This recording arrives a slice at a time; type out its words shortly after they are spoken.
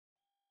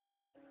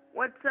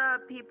What's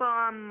up, people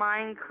on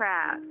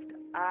Minecraft?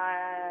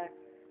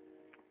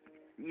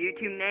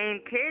 YouTube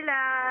name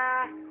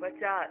Killa.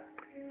 What's up?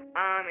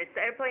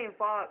 Instead of playing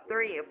Fallout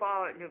 3 and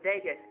Fallout New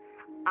Vegas,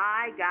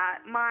 I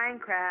got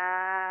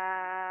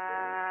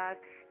Minecraft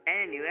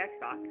and a new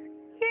Xbox.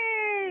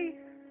 Yay!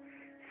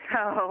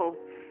 So,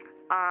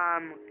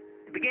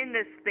 to begin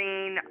this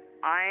thing,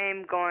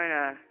 I'm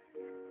gonna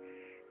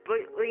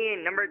completely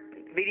in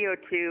video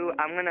 2.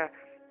 I'm gonna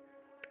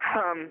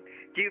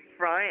do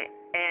front,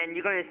 and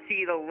you're gonna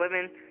see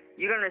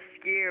you're gonna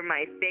scare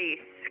my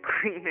face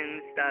screaming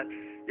and stuff.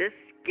 This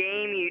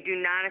game, you do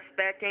not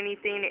expect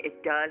anything,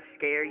 it does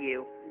scare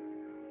you.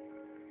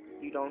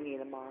 You don't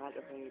need a mod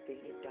or anything,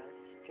 it does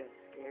just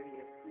scare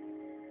you.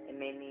 It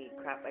made me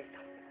crap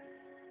myself.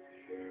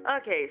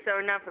 Okay, so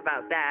enough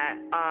about that.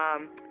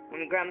 Let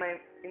me grab my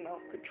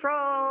remote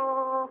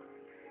control,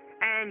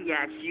 and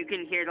yes, you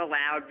can hear the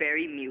loud,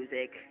 very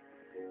music.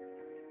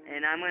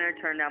 And I'm gonna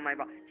turn down my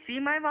volume. See,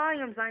 my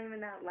volume's not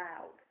even that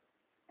loud.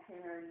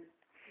 And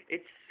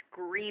it's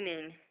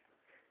screaming.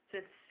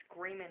 Just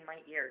screaming in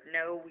my ear.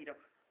 No, we don't.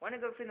 Wanna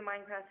go through the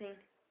Minecraft thing?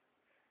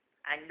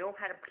 I know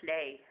how to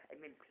play.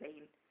 I've been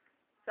playing.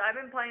 So I've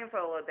been playing for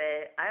a little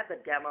bit. I have the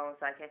demo,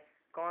 so I can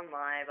go on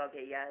live.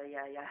 Okay, yeah.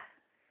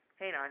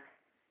 Hang on.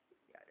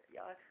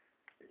 Yeah.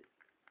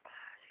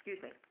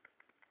 Excuse me.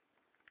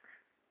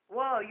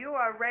 Whoa, you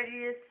are ready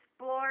to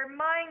explore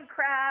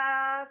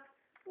Minecraft!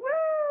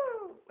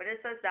 Woo! When it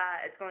says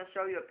that, it's going to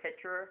show you a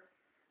picture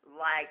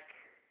like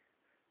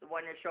the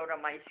one that showed on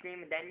my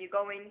screen, and then you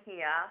go in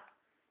here,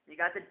 you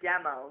got the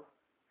demo.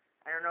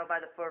 I don't know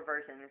about the full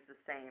version, it's the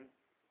same. I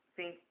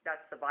think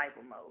that's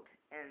survival mode,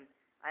 and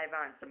I have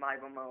on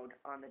survival mode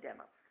on the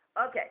demo.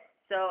 Okay,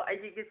 so as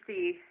you can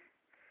see,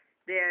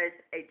 there's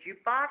a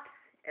jukebox,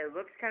 it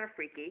looks kind of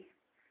freaky,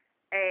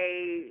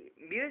 a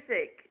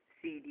music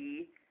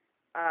CD,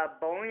 a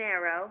bow and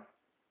arrow,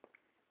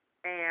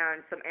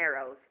 and some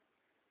arrows.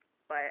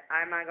 But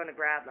I'm not going to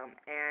grab them.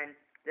 And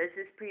this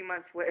is pretty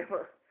much where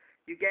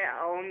you get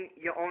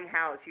your own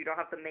house. You don't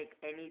have to make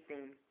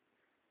anything.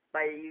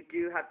 But you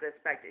do have to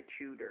expect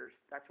intruders.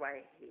 That's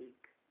why I hate.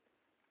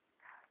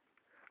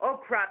 Oh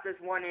crap, there's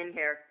one in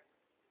here.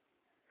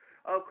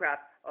 Oh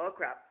crap.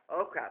 Okay,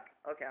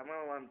 I'm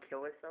going to let him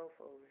kill himself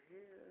over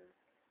here.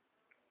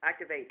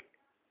 Activate.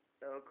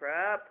 Oh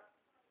crap.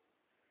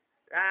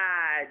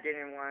 I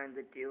didn't want him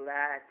to do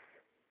that.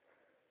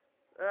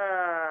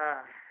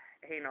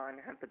 Hang on,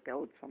 I have to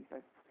build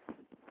something.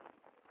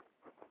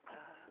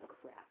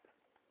 Crap.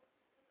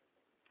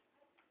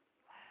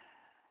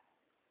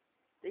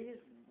 They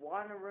just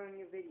want to ruin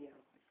your video,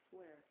 I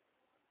swear.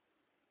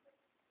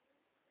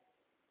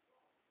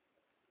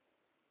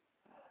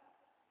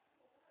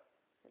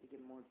 Gotta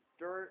get more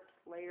dirt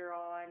later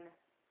on.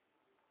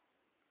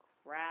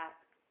 Crap.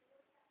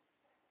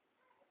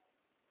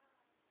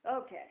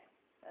 Okay.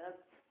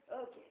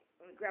 Okay.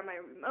 Let me grab my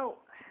remote.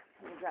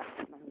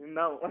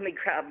 Let me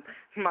grab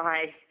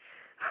my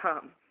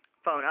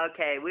phone.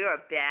 Okay, we are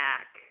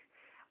back.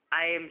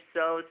 I am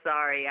so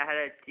sorry. I had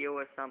to deal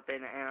with something,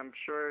 and I'm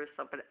sure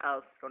something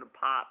else is going to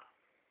pop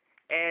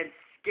and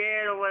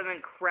scare the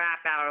living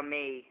crap out of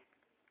me.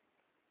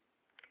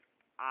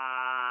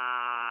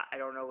 I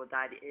don't know what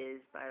that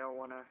is, but I don't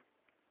want to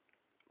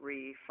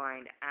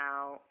find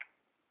out.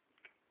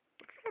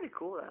 Looks kind of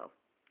cool, though.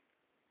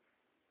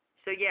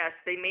 So, yes,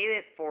 they made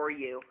it for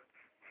you,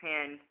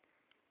 and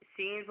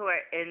scenes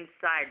were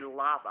inside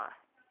lava.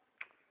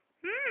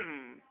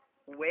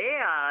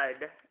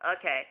 Weird.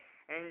 Okay,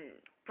 and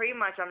pretty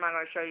much I'm not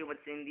going to show you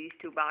what's in these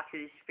two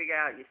boxes. Figure it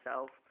out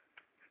yourself.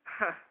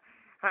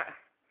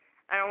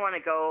 I don't want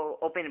to go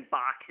open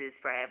boxes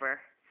forever.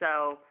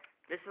 So,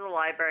 this is a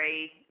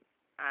library.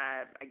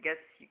 I guess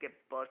you get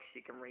books.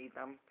 You can read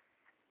them.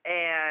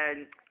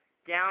 And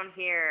down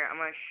here, I'm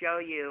going to show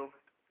you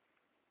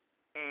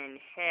in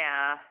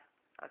here.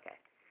 Okay.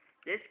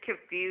 This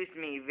confused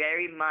me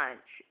very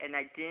much, and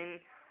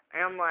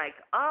I'm like,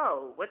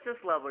 oh, what's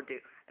this level do?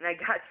 And I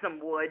got some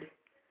wood,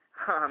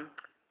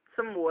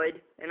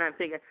 and I'm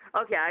thinking,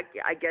 okay,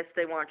 I guess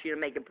they want you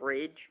to make a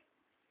bridge.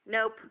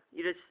 Nope,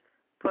 you just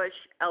push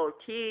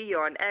LT,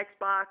 you're on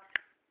Xbox,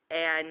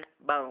 and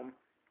boom.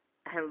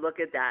 And look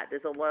at that,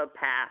 there's a little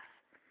path,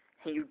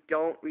 and you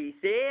don't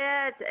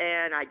resist,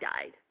 and I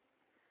died.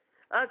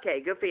 Okay,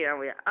 good for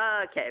you.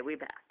 Okay, we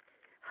back.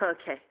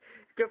 Okay.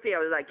 Good for you, I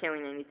was like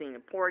killing anything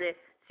important.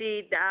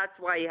 See, that's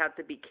why you have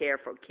to be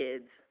careful,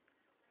 kids.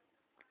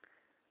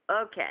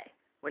 Okay,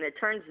 when it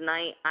turns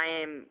night, I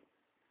am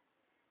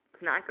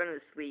not going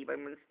to sleep.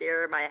 I'm going to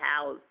stare at my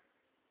house.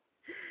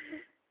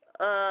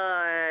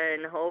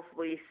 And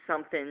hopefully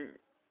something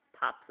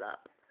pops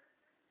up.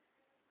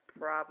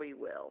 Probably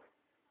will.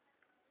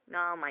 No,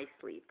 I might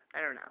sleep.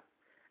 I don't know.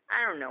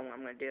 I don't know what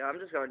I'm going to do. I'm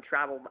just going to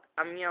travel.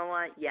 You know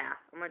what? Yeah,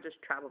 I'm going to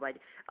just travel by.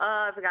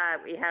 I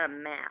forgot we had a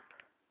map.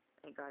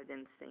 Thank God I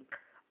didn't think.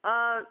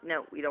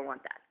 No, we don't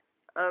want that.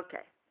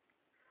 Okay.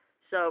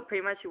 So,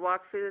 pretty much you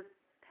walk through the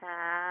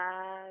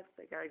path.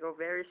 I gotta go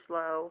very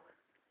slow.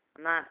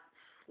 I'm not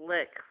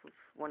slick with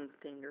one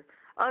finger.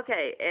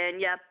 Okay,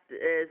 and yep,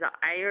 there's an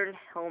iron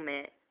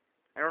helmet.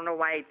 I don't know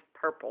why it's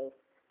purple.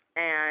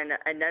 And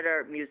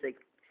another music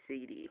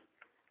CD.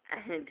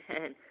 And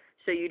then,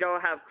 so you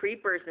don't have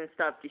creepers and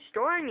stuff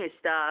destroying your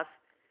stuff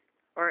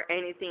or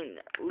anything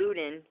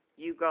looting.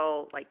 You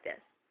go like this.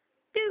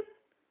 Doop!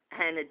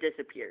 And it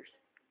disappears.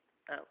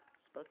 Oh,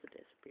 it's supposed to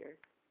disappear.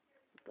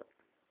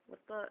 What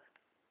the?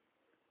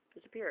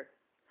 Disappear.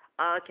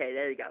 Okay,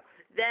 there you go.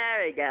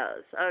 There it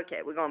goes.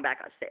 Okay, we're going back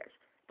upstairs.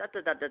 Da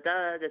da da da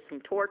da. There's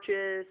some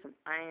torches, some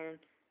iron.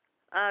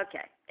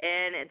 Okay,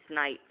 and it's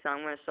night, so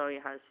I'm going to show you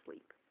how to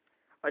sleep.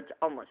 Well, it's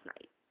almost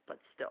night, but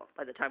still,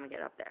 by the time we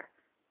get up there.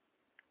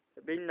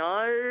 It'll be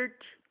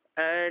night,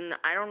 and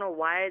I don't know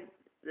why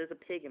there's a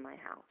pig in my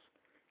house.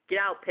 Get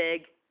out,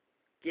 pig.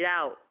 Get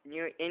out.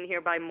 You're in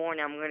here by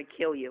morning, I'm going to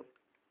kill you.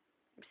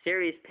 I'm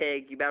serious,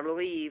 pig. You better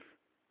leave.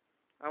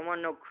 I don't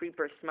want no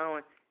creeper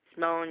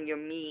smelling your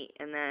meat,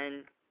 and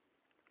then...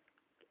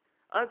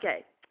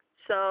 Okay,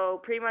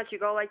 so pretty much you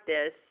go like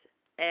this,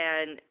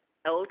 and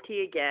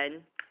LT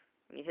again,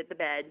 when you hit the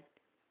bed,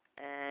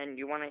 and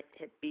you want to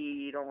hit B,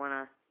 you don't want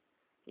to...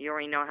 You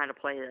already know how to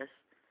play this.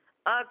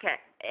 Okay,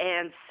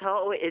 and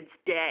so it's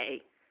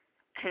day,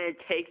 and it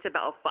takes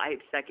about 5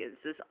 seconds.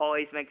 This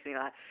always makes me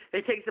laugh.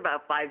 It takes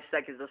about 5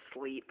 seconds of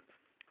sleep,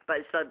 but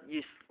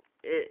usually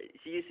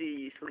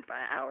you sleep by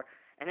an hour.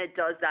 And it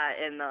does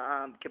that in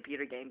the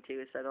computer game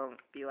too, so don't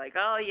be like,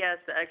 oh yes,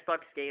 the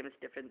Xbox game is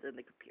different than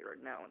the computer.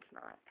 No, it's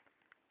not.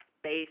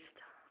 Based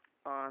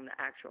on the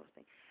actual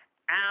thing.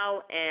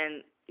 Ow,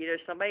 and either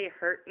somebody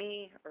hurt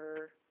me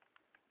or...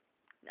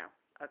 No,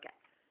 okay.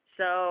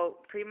 So,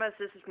 pretty much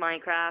this is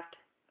Minecraft,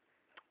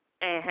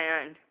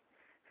 and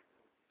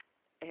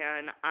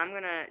I'm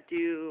gonna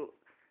do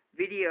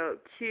video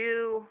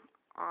 2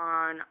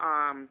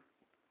 on,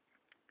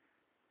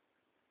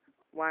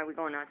 why are we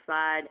going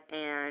outside,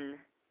 and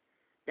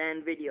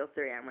then video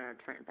 3, I'm gonna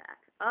turn back.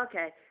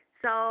 Okay,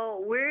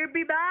 so we'll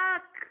be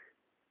back!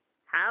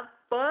 Have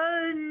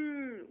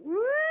fun! Woo!